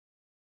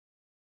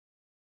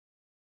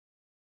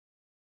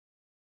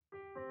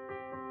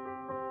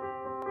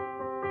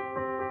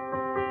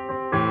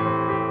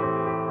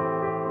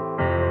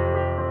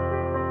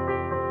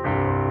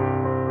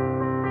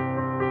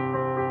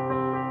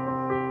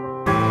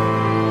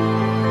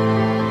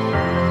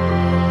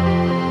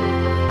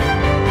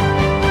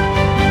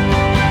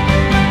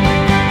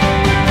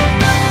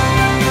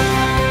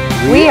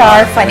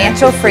are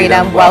Financial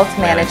Freedom Wealth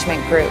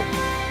Management Group.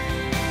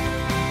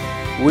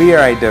 We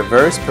are a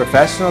diverse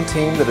professional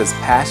team that is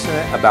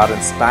passionate about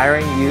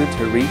inspiring you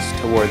to reach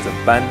towards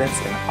abundance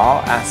in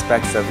all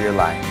aspects of your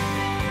life.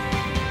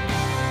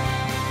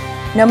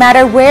 No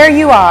matter where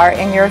you are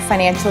in your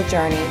financial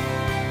journey,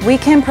 we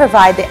can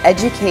provide the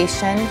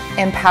education,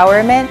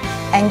 empowerment,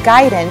 and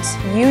guidance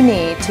you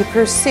need to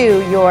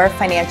pursue your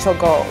financial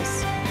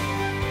goals.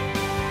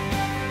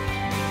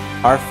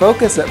 Our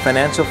focus at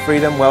Financial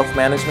Freedom Wealth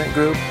Management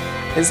Group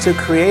is to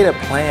create a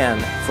plan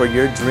for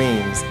your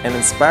dreams and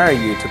inspire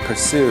you to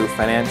pursue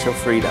financial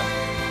freedom.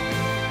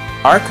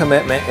 Our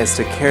commitment is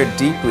to care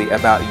deeply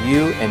about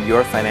you and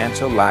your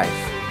financial life.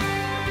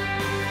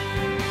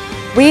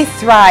 We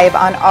thrive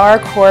on our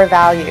core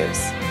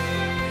values.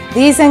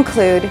 These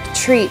include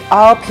treat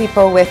all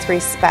people with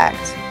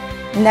respect,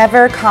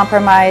 never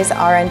compromise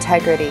our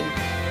integrity,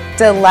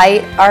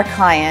 delight our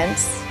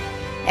clients,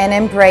 and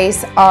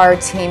embrace our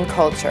team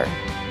culture.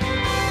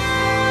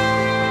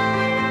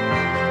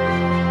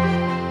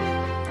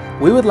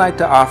 We would like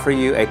to offer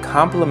you a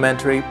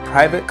complimentary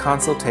private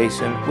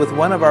consultation with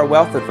one of our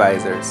wealth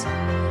advisors.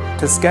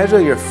 To schedule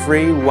your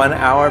free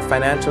 1-hour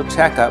financial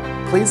checkup,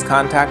 please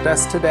contact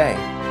us today.